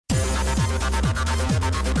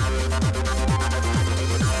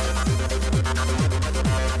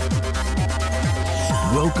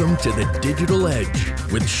Welcome to the Digital Edge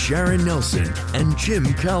with Sharon Nelson and Jim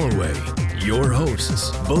Calloway. Your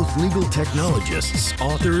hosts, both legal technologists,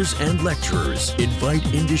 authors, and lecturers,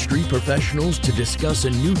 invite industry professionals to discuss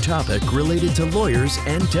a new topic related to lawyers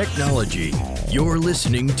and technology. You're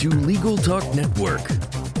listening to Legal Talk Network.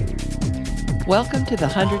 Welcome to the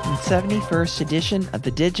 171st edition of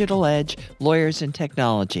the Digital Edge, Lawyers and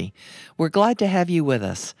Technology. We're glad to have you with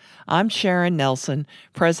us. I'm Sharon Nelson,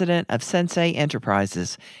 president of Sensei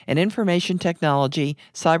Enterprises, an information technology,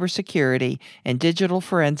 cybersecurity, and digital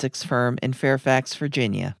forensics firm in Fairfax,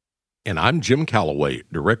 Virginia. And I'm Jim Calloway,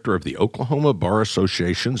 director of the Oklahoma Bar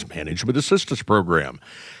Association's Management Assistance Program.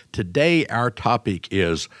 Today, our topic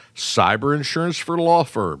is cyber insurance for law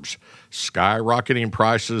firms, skyrocketing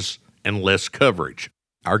prices, and less coverage.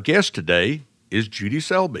 Our guest today is Judy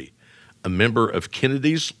Selby, a member of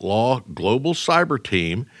Kennedy's Law Global Cyber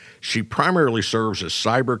Team. She primarily serves as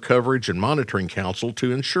cyber coverage and monitoring counsel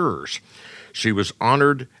to insurers. She was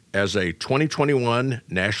honored as a 2021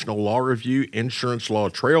 National Law Review Insurance Law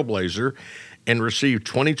Trailblazer and received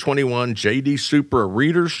 2021 J.D. Super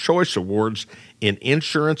Reader's Choice Awards in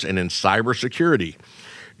insurance and in cybersecurity.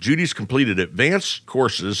 Judy's completed advanced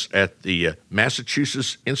courses at the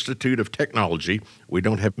Massachusetts Institute of Technology. We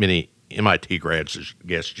don't have many MIT grads as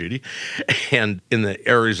guests, Judy. And in the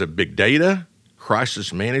areas of big data,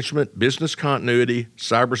 crisis management, business continuity,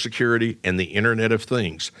 cybersecurity, and the Internet of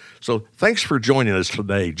Things. So thanks for joining us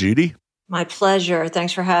today, Judy. My pleasure.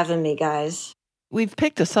 Thanks for having me, guys. We've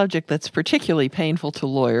picked a subject that's particularly painful to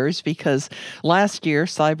lawyers because last year,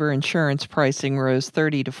 cyber insurance pricing rose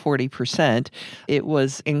 30 to 40%. It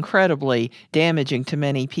was incredibly damaging to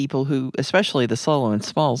many people who, especially the solo and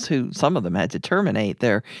smalls, who some of them had to terminate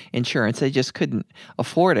their insurance. They just couldn't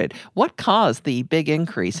afford it. What caused the big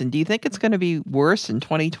increase? And do you think it's going to be worse in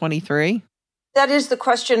 2023? That is the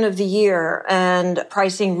question of the year, and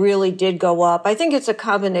pricing really did go up. I think it's a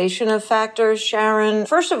combination of factors, Sharon.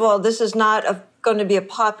 First of all, this is not going to be a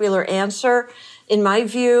popular answer, in my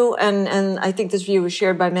view, and I think this view was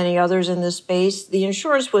shared by many others in this space. The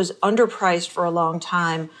insurance was underpriced for a long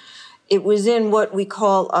time. It was in what we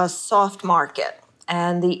call a soft market,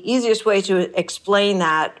 and the easiest way to explain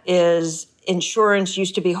that is insurance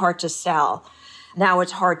used to be hard to sell. Now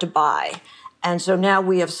it's hard to buy. And so now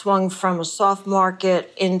we have swung from a soft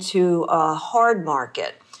market into a hard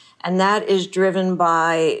market. And that is driven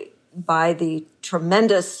by the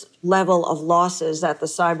tremendous level of losses that the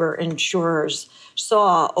cyber insurers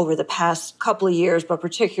saw over the past couple of years, but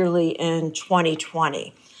particularly in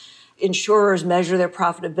 2020. Insurers measure their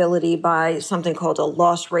profitability by something called a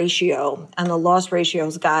loss ratio, and the loss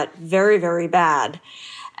ratios got very, very bad.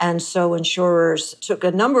 And so insurers took a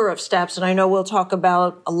number of steps, and I know we'll talk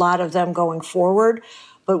about a lot of them going forward,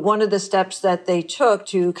 but one of the steps that they took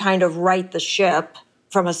to kind of right the ship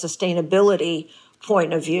from a sustainability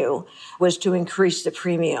point of view was to increase the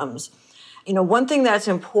premiums. You know, one thing that's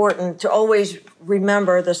important to always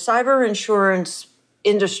remember, the cyber insurance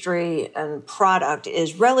industry and product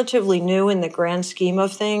is relatively new in the grand scheme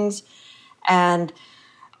of things. And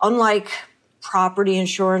unlike property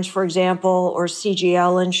insurance, for example, or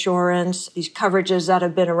CGL insurance, these coverages that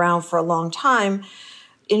have been around for a long time,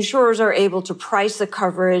 insurers are able to price the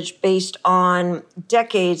coverage based on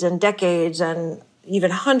decades and decades and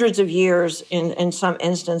even hundreds of years in some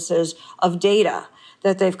instances of data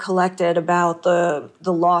that they've collected about the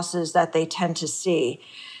losses that they tend to see.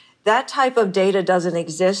 That type of data doesn't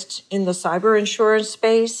exist in the cyber insurance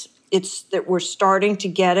space. It's that we're starting to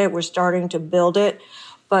get it, we're starting to build it.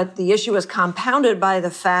 But the issue is compounded by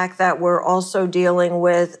the fact that we're also dealing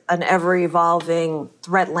with an ever-evolving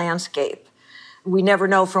threat landscape. We never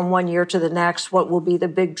know from one year to the next what will be the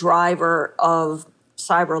big driver of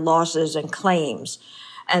cyber losses and claims,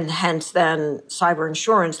 and hence then cyber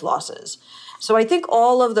insurance losses. So I think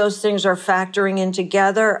all of those things are factoring in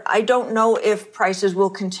together. I don't know if prices will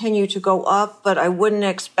continue to go up, but I wouldn't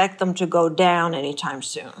expect them to go down anytime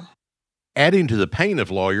soon. Adding to the pain of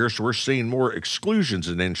lawyers, we're seeing more exclusions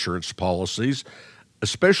in insurance policies,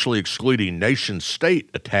 especially excluding nation-state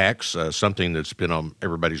attacks, something that's been on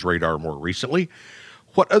everybody's radar more recently.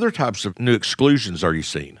 What other types of new exclusions are you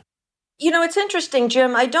seeing? You know, it's interesting,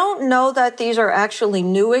 Jim. I don't know that these are actually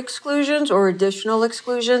new exclusions or additional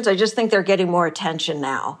exclusions. I just think they're getting more attention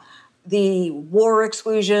now. The war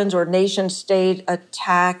exclusions or nation-state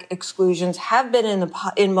attack exclusions have been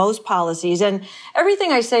in most policies. And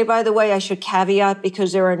everything I say, by the way, I should caveat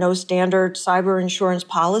because there are no standard cyber insurance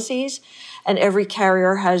policies, and every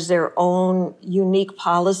carrier has their own unique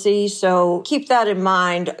policy. So keep that in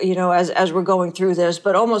mind, you know, as we're going through this.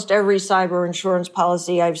 But almost every cyber insurance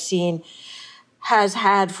policy I've seen has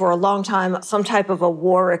had for a long time some type of a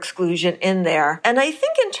war exclusion in there. And I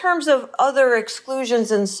think in terms of other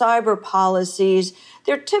exclusions in cyber policies,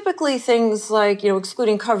 they're typically things like,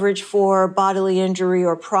 excluding coverage for bodily injury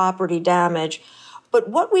or property damage. But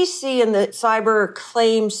what we see in the cyber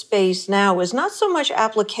claim space now is not so much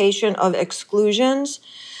application of exclusions,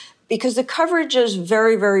 because the coverage is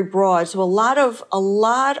very, very broad. So a lot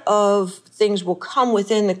of things will come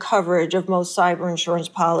within the coverage of most cyber insurance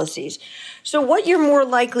policies. So what you're more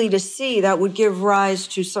likely to see that would give rise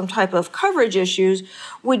to some type of coverage issues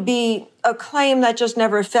would be a claim that just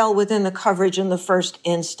never fell within the coverage in the first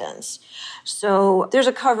instance. So there's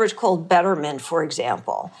a coverage called Betterment, for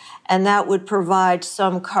example, and that would provide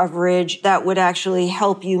some coverage that would actually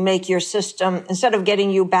help you make your system, instead of getting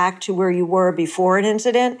you back to where you were before an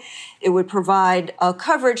incident, it would provide a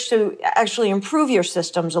coverage to actually improve your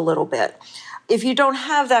systems a little bit. If you don't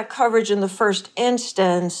have that coverage in the first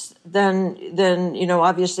instance, then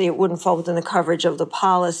obviously it wouldn't fall within the coverage of the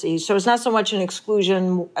policy. So it's not so much an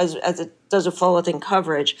exclusion as it does a fall within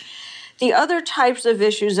coverage. The other types of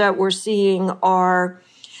issues that we're seeing are,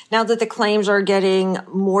 now that the claims are getting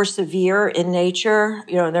more severe in nature,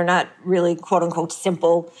 they're not really quote unquote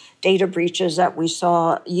simple data breaches that we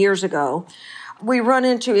saw years ago. We run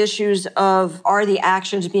into issues of, are the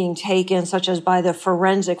actions being taken, such as by the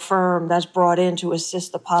forensic firm that's brought in to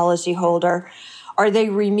assist the policyholder? Are they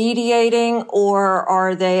remediating, or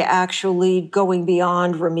are they actually going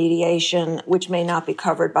beyond remediation, which may not be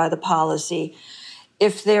covered by the policy?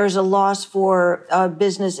 If there's a loss for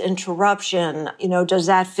business interruption, does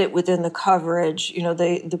that fit within the coverage,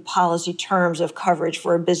 the policy terms of coverage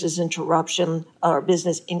for a business interruption or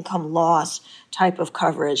business income loss type of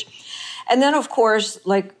coverage? And then, of course,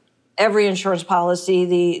 like every insurance policy,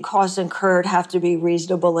 the costs incurred have to be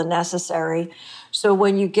reasonable and necessary. So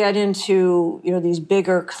when you get into, these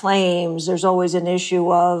bigger claims, there's always an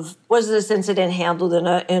issue of, was this incident handled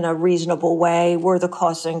in a reasonable way? Were the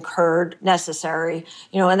costs incurred necessary?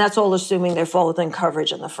 And that's all assuming they fall within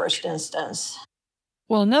coverage in the first instance.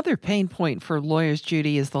 Well, another pain point for lawyers,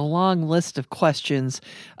 Judy, is the long list of questions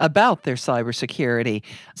about their cybersecurity.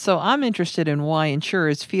 So I'm interested in why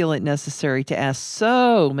insurers feel it necessary to ask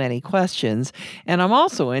so many questions. And I'm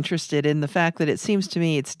also interested in the fact that it seems to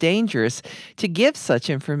me it's dangerous to give such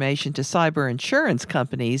information to cyber insurance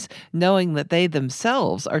companies, knowing that they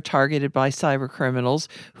themselves are targeted by cyber criminals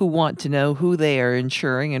who want to know who they are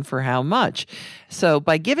insuring and for how much. So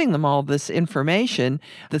by giving them all this information,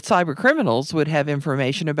 the cyber criminals would have information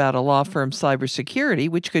about a law firm's cybersecurity,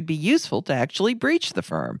 which could be useful to actually breach the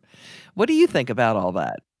firm. What do you think about all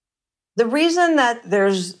that? The reason that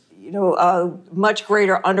there's a much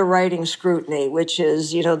greater underwriting scrutiny, which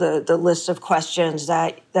is the list of questions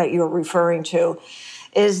that you're referring to,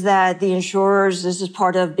 is that the insurers, this is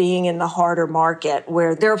part of being in the harder market,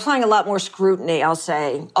 where they're applying a lot more scrutiny, I'll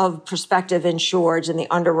say, of prospective insureds in the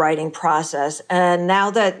underwriting process. And now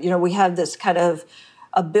that, we have this kind of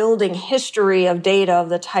a building history of data of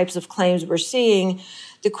the types of claims we're seeing,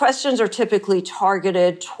 the questions are typically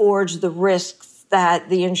targeted towards the risks that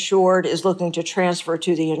the insured is looking to transfer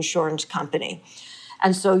to the insurance company.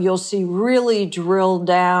 And so you'll see really drilled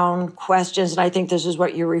down questions, and I think this is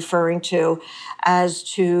what you're referring to, as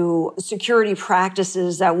to security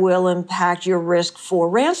practices that will impact your risk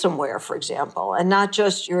for ransomware, for example, and not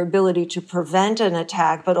just your ability to prevent an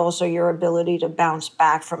attack, but also your ability to bounce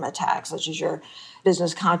back from attacks, such as your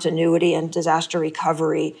business continuity and disaster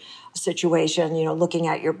recovery situation, looking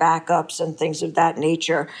at your backups and things of that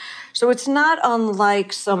nature. So it's not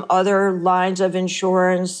unlike some other lines of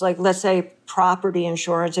insurance, like let's say property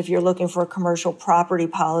insurance. If you're looking for a commercial property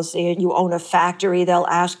policy and you own a factory, they'll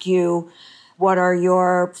ask you, what are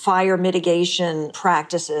your fire mitigation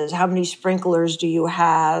practices? How many sprinklers do you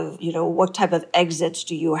have? What type of exits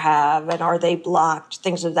do you have? And are they blocked?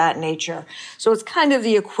 Things of that nature. So it's kind of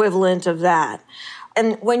the equivalent of that.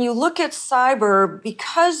 And when you look at cyber,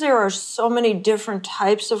 because there are so many different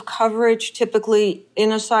types of coverage typically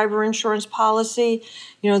in a cyber insurance policy,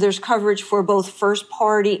 there's coverage for both first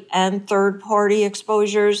party and third party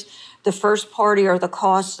exposures. The first party are the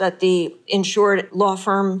costs that the insured law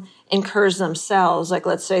firm incurs themselves. Like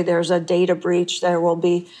let's say there's a data breach, there will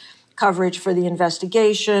be coverage for the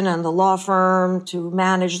investigation and the law firm to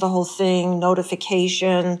manage the whole thing,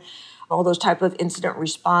 notification, all those type of incident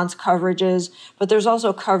response coverages. But there's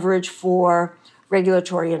also coverage for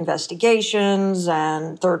regulatory investigations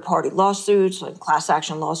and third-party lawsuits, like class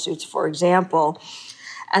action lawsuits, for example.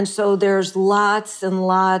 And so there's lots and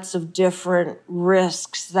lots of different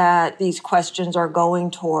risks that these questions are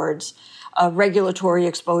going towards. Regulatory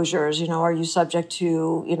exposures, are you subject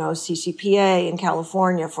to, CCPA in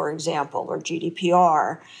California, for example, or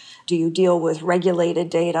GDPR? Do you deal with regulated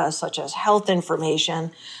data such as health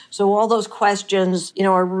information? So all those questions,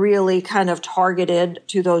 are really kind of targeted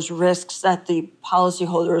to those risks that the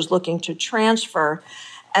policyholder is looking to transfer.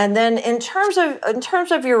 And then in terms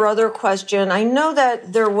of your other question, I know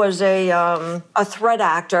that there was a threat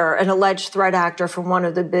actor, an alleged threat actor from one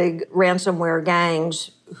of the big ransomware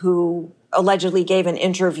gangs who allegedly gave an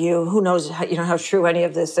interview. Who knows how true any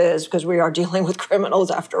of this is, because we are dealing with criminals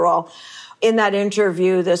after all. In that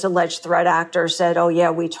interview, this alleged threat actor said, oh yeah,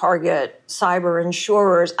 we target cyber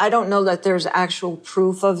insurers. I don't know that there's actual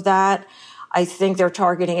proof of that. I think they're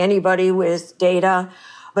targeting anybody with data.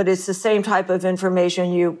 But it's the same type of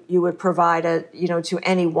information you would provide to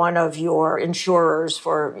any one of your insurers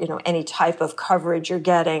for, any type of coverage you're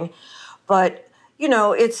getting. But,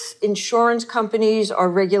 it's insurance companies are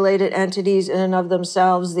regulated entities in and of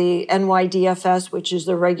themselves. The NYDFS, which is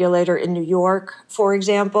the regulator in New York, for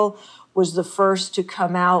example, was the first to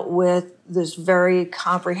come out with this very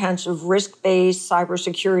comprehensive risk-based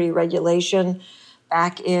cybersecurity regulation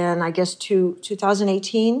back in, I guess,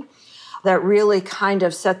 2018. That really kind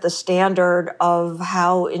of set the standard of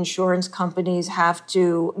how insurance companies have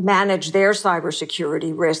to manage their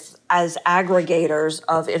cybersecurity risks as aggregators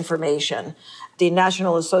of information. The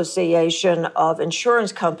National Association of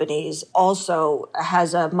Insurance Companies also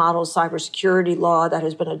has a model cybersecurity law that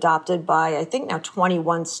has been adopted by, I think now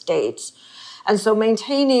 21 states. And so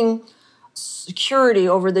maintaining security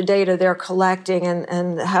over the data they're collecting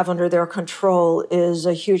and have under their control is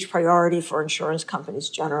a huge priority for insurance companies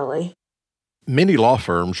generally. Many law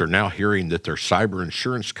firms are now hearing that their cyber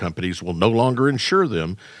insurance companies will no longer insure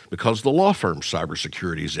them because the law firm's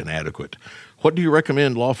cybersecurity is inadequate. What do you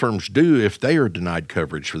recommend law firms do if they are denied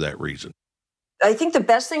coverage for that reason? I think the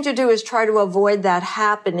best thing to do is try to avoid that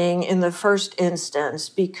happening in the first instance,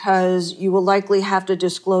 because you will likely have to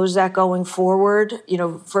disclose that going forward.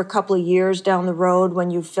 For a couple of years down the road,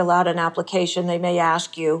 when you fill out an application, they may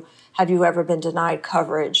ask you, have you ever been denied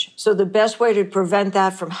coverage? So the best way to prevent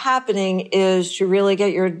that from happening is to really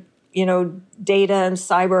get your, data and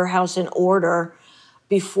cyber house in order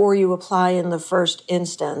before you apply in the first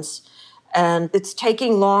instance. And it's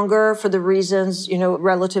taking longer for the reasons,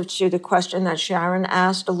 relative to the question that Sharon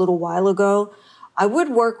asked a little while ago. I would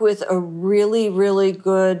work with a really, really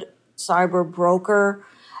good cyber broker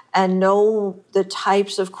and know the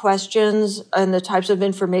types of questions and the types of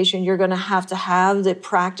information you're going to have, the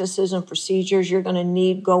practices and procedures you're going to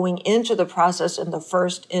need going into the process in the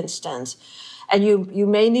first instance. And you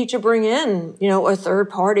may need to bring in, a third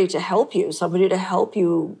party to help you, somebody to help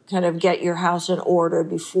you kind of get your house in order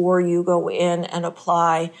before you go in and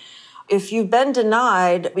apply. If you've been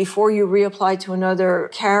denied before you reapply to another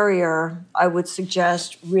carrier, I would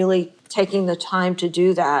suggest really taking the time to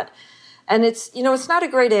do that. And it's not a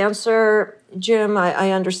great answer, Jim.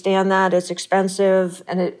 I understand that it's expensive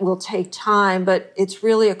and it will take time, but it's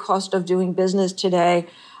really a cost of doing business today.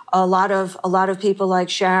 A lot of people like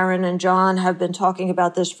Sharon and John have been talking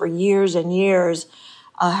about this for years and years,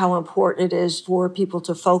 how important it is for people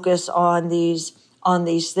to focus on these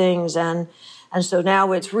things. And so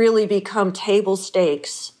now it's really become table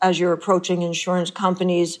stakes as you're approaching insurance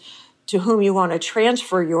companies to whom you want to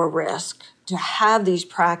transfer your risk, to have these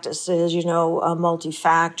practices, a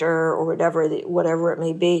multi-factor or whatever it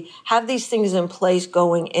may be, have these things in place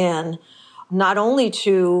going in, not only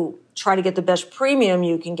to try to get the best premium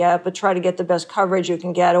you can get, but try to get the best coverage you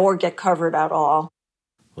can get or get covered at all.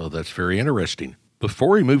 Well, that's very interesting. Before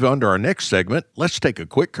we move on to our next segment, let's take a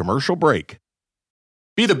quick commercial break.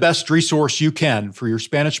 Be the best resource you can for your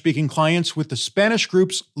Spanish-speaking clients with the Spanish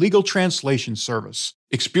Group's legal translation service.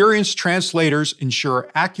 Experienced translators ensure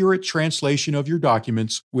accurate translation of your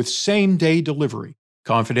documents with same-day delivery.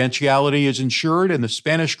 Confidentiality is ensured, and the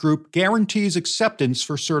Spanish Group guarantees acceptance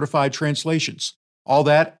for certified translations. All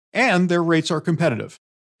that, and their rates are competitive.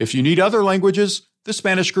 If you need other languages, the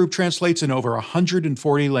Spanish Group translates in over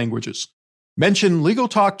 140 languages. Mention Legal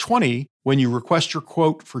Talk 20 when you request your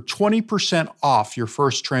quote for 20% off your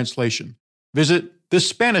first translation. Visit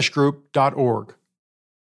thespanishgroup.org.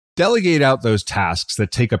 Delegate out those tasks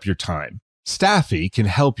that take up your time. Staffy can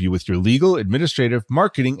help you with your legal, administrative,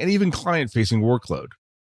 marketing, and even client-facing workload.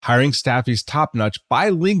 Hiring Staffy's top-notch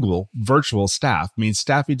bilingual virtual staff means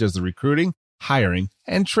Staffy does the recruiting, hiring,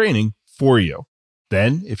 and training for you.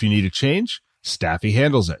 Then, if you need a change, Staffy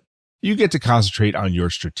handles it. You get to concentrate on your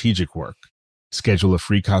strategic work. Schedule a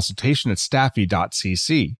free consultation at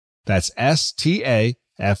staffy.cc. That's STAFI.cc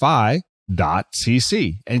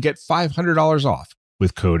and get $500 off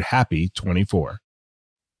with code HAPPY24.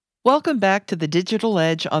 Welcome back to the Digital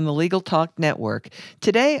Edge on the Legal Talk Network.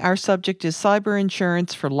 Today, our subject is cyber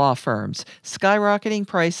insurance for law firms, skyrocketing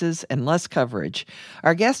prices and less coverage.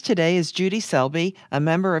 Our guest today is Judy Selby, a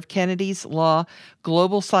member of Kennedy's Law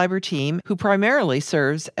Global Cyber Team, who primarily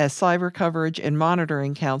serves as cyber coverage and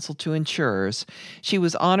monitoring counsel to insurers. She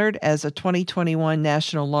was honored as a 2021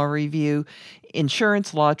 National Law Review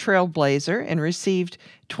Insurance Law Trailblazer and received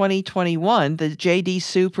 2021 the J.D.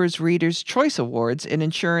 Super's Reader's Choice Awards in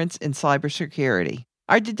Insurance and Cybersecurity.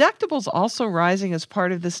 Are deductibles also rising as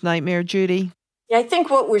part of this nightmare, Judy? Yeah, I think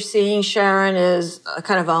what we're seeing, Sharon, is a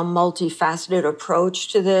kind of a multifaceted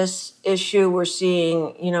approach to this issue. We're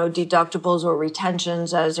seeing, deductibles or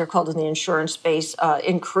retentions, as they're called in the insurance space,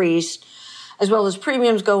 increased, as well as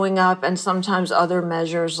premiums going up and sometimes other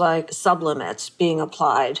measures like sublimits being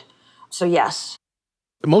applied. So, yes.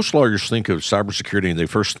 Most lawyers think of cybersecurity and they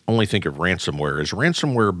first only think of ransomware. Is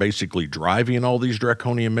ransomware basically driving all these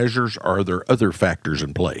draconian measures, or are there other factors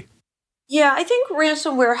in play? Yeah, I think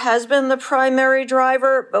ransomware has been the primary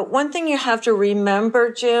driver, but one thing you have to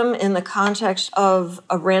remember, Jim, in the context of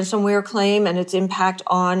a ransomware claim and its impact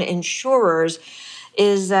on insurers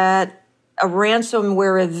is that a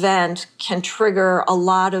ransomware event can trigger a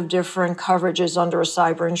lot of different coverages under a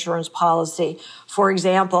cyber insurance policy. For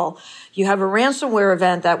example, you have a ransomware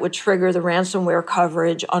event that would trigger the ransomware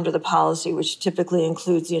coverage under the policy, which typically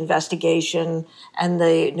includes the investigation and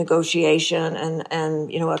the negotiation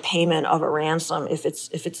and a payment of a ransom if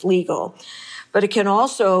it's legal. But it can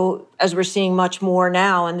also, as we're seeing much more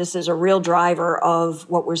now, and this is a real driver of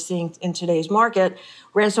what we're seeing in today's market,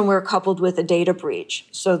 ransomware coupled with a data breach.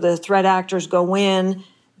 So the threat actors go in,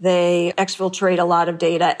 they exfiltrate a lot of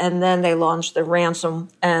data, and then they launch the ransom.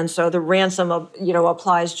 And so the ransom,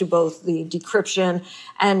 applies to both the decryption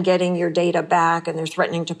and getting your data back, and they're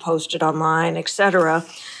threatening to post it online, et cetera.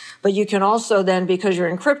 But you can also then, because you're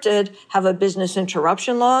encrypted, have a business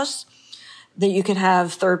interruption loss, that you can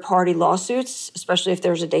have third-party lawsuits, especially if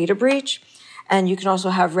there's a data breach. And you can also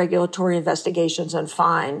have regulatory investigations and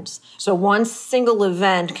fines. So one single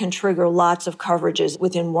event can trigger lots of coverages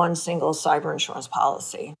within one single cyber insurance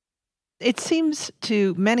policy. It seems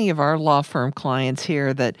to many of our law firm clients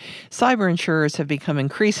here that cyber insurers have become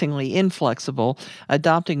increasingly inflexible,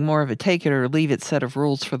 adopting more of a take-it-or-leave-it set of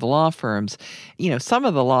rules for the law firms. Some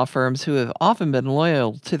of the law firms who have often been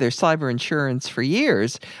loyal to their cyber insurance for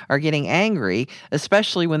years are getting angry,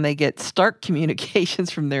 especially when they get stark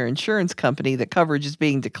communications from their insurance company that coverage is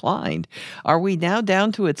being declined. Are we now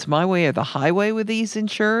down to it's my way or the highway with these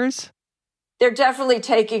insurers? They're definitely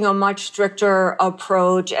taking a much stricter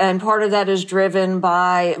approach, and part of that is driven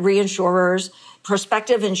by reinsurers.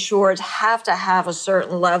 Prospective insureds have to have a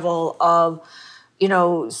certain level of,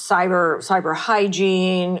 cyber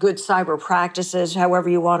hygiene, good cyber practices, however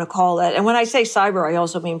you want to call it. And when I say cyber, I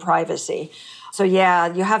also mean privacy. So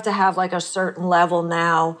yeah, you have to have like a certain level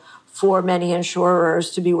now for many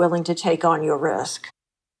insurers to be willing to take on your risk.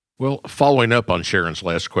 Well, following up on Sharon's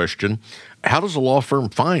last question, how does a law firm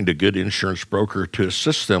find a good insurance broker to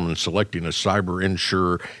assist them in selecting a cyber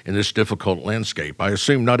insurer in this difficult landscape? I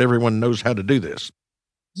assume not everyone knows how to do this.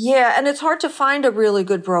 Yeah, and it's hard to find a really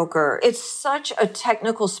good broker. It's such a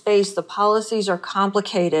technical space. The policies are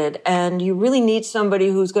complicated, and you really need somebody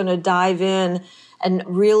who's going to dive in and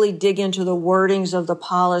really dig into the wordings of the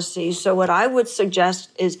policy. So what I would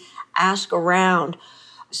suggest is ask around.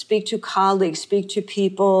 Speak to colleagues, speak to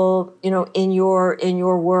people, in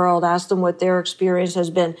your world, ask them what their experience has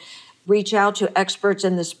been. Reach out to experts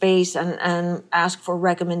in the space and ask for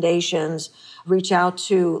recommendations. Reach out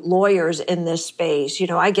to lawyers in this space.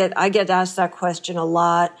 I get asked that question a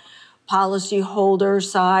lot. Policyholder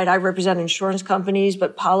side, I represent insurance companies,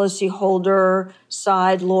 but policyholder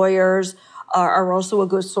side lawyers are also a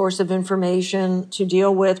good source of information to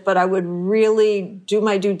deal with, but I would really do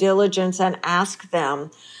my due diligence and ask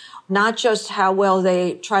them not just how well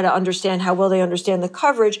they understand the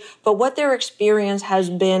coverage, but what their experience has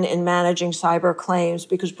been in managing cyber claims,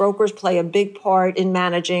 because brokers play a big part in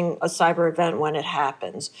managing a cyber event when it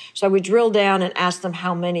happens. So I would drill down and ask them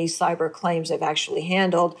how many cyber claims they've actually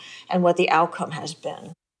handled and what the outcome has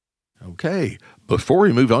been. Okay, before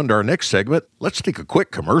we move on to our next segment, let's take a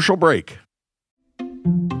quick commercial break.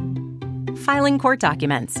 Filing court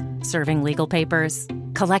documents, serving legal papers,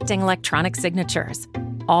 collecting electronic signatures,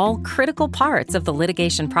 all critical parts of the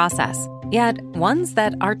litigation process, yet ones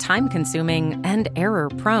that are time-consuming and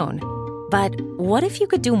error-prone. But what if you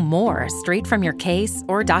could do more straight from your case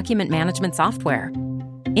or document management software?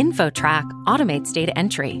 InfoTrack automates data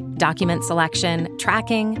entry, document selection,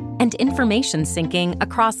 tracking, and information syncing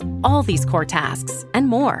across all these core tasks and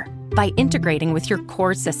more. by integrating with your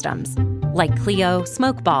core systems like Clio,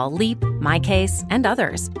 Smokeball, Leap, MyCase, and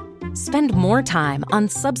others. Spend more time on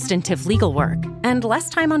substantive legal work and less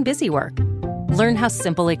time on busy work. Learn how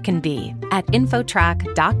simple it can be at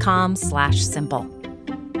infotrack.com/simple.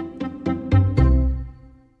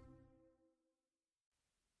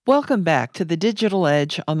 Welcome back to the Digital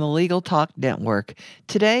Edge on the Legal Talk Network.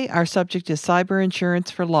 Today, our subject is cyber insurance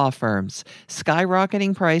for law firms,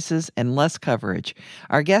 skyrocketing prices and less coverage.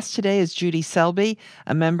 Our guest today is Judy Selby,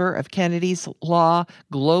 a member of Kennedy's Law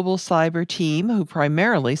Global Cyber Team, who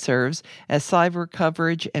primarily serves as cyber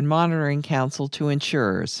coverage and monitoring counsel to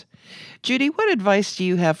insurers. Judy, what advice do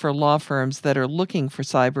you have for law firms that are looking for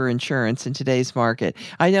cyber insurance in today's market?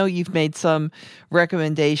 I know you've made some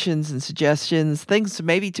recommendations and suggestions, things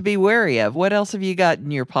maybe to be wary of. What else have you got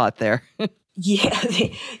in your pot there?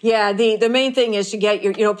 The main thing is to get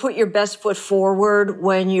put your best foot forward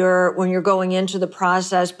when you're going into the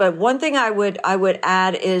process. But one thing I would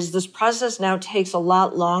add is this process now takes a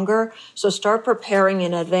lot longer. So start preparing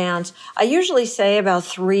in advance. I usually say about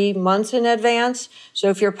 3 months in advance. So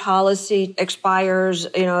if your policy expires,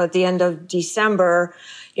 at the end of December,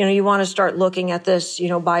 you want to start looking at this,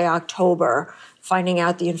 by October, finding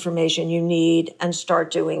out the information you need and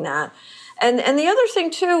start doing that. And the other thing,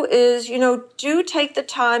 too, is, do take the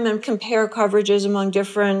time and compare coverages among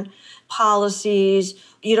different policies.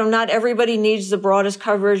 Not everybody needs the broadest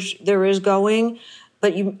coverage there is going,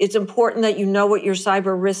 but it's important that you know what your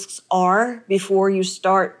cyber risks are before you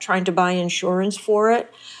start trying to buy insurance for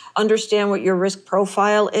it. Understand what your risk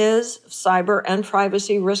profile is, cyber and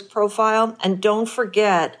privacy risk profile, and don't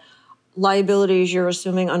forget liabilities you're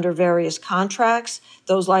assuming under various contracts.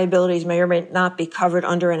 Those liabilities may or may not be covered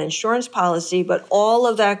under an insurance policy, but all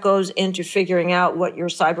of that goes into figuring out what your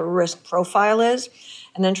cyber risk profile is,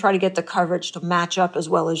 and then try to get the coverage to match up as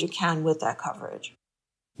well as you can with that coverage.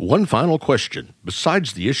 One final question.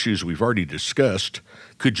 Besides the issues we've already discussed,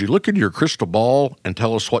 could you look into your crystal ball and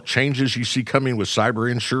tell us what changes you see coming with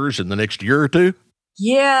cyber insurers in the next year or two?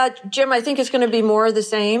 Yeah, Jim, I think it's going to be more of the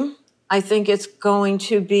same. I think it's going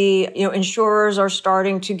to be, insurers are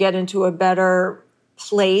starting to get into a better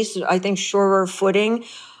place. I think surer footing,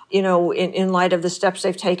 in light of the steps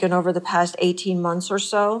they've taken over the past 18 months or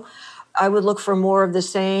so. I would look for more of the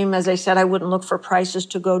same. As I said, I wouldn't look for prices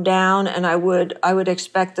to go down, and I would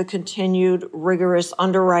expect the continued rigorous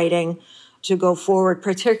underwriting to go forward,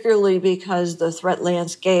 particularly because the threat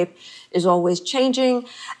landscape is always changing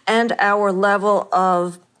and our level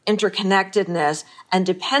of interconnectedness and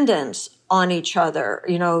dependence on each other,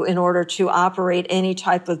 in order to operate any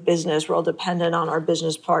type of business. We're all dependent on our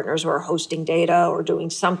business partners who are hosting data or doing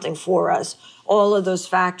something for us. All of those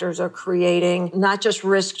factors are creating not just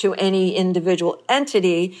risk to any individual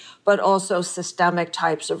entity, but also systemic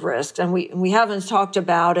types of risks. And we haven't talked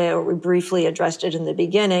about it, or we briefly addressed it in the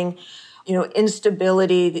beginning.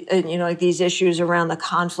 Instability, like these issues around the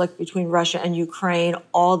conflict between Russia and Ukraine,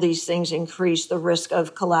 all these things increase the risk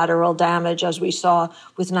of collateral damage, as we saw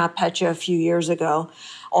with NotPetya a few years ago.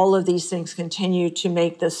 All of these things continue to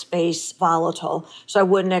make the space volatile. So I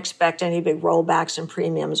wouldn't expect any big rollbacks in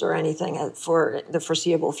premiums or anything for the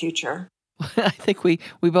foreseeable future. I think we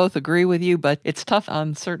both agree with you, but it's tough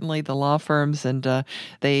on certainly the law firms, and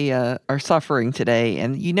they are suffering today.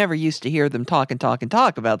 And you never used to hear them talk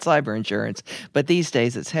about cyber insurance, but these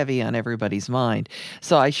days it's heavy on everybody's mind.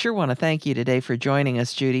 So I sure want to thank you today for joining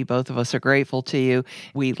us, Judy. Both of us are grateful to you.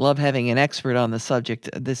 We love having an expert on the subject.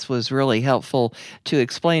 This was really helpful to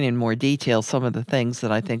explain in more detail some of the things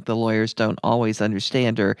that I think the lawyers don't always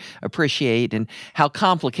understand or appreciate, and how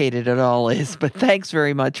complicated it all is. But thanks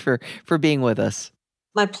very much for being with us.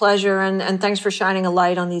 My pleasure, and thanks for shining a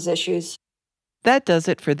light on these issues. That does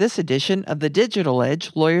it for this edition of the Digital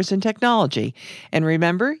Edge Lawyers and Technology. And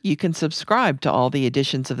remember, you can subscribe to all the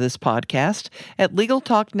editions of this podcast at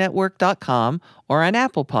LegalTalkNetwork.com or on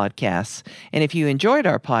Apple Podcasts. And if you enjoyed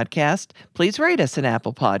our podcast, please rate us in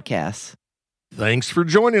Apple Podcasts. Thanks for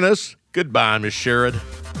joining us. Goodbye, Miss Sherrod.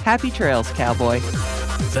 Happy trails, cowboy.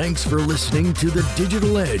 Thanks for listening to The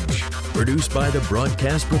Digital Edge, produced by the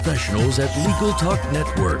broadcast professionals at Legal Talk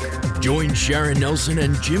Network. Join Sharon Nelson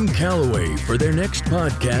and Jim Calloway for their next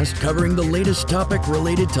podcast covering the latest topic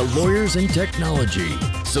related to lawyers and technology.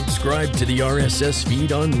 Subscribe to the RSS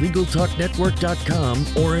feed on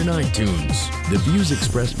LegalTalkNetwork.com or in iTunes. The views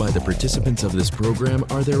expressed by the participants of this program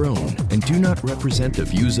are their own and do not represent the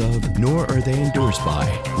views of, nor are they endorsed by,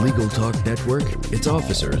 Legal Talk Network, its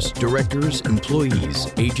officers, directors, employees,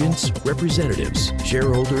 agents, representatives,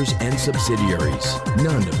 shareholders, and subsidiaries.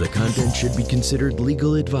 None of the content should be considered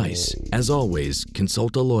legal advice. As always,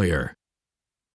 consult a lawyer.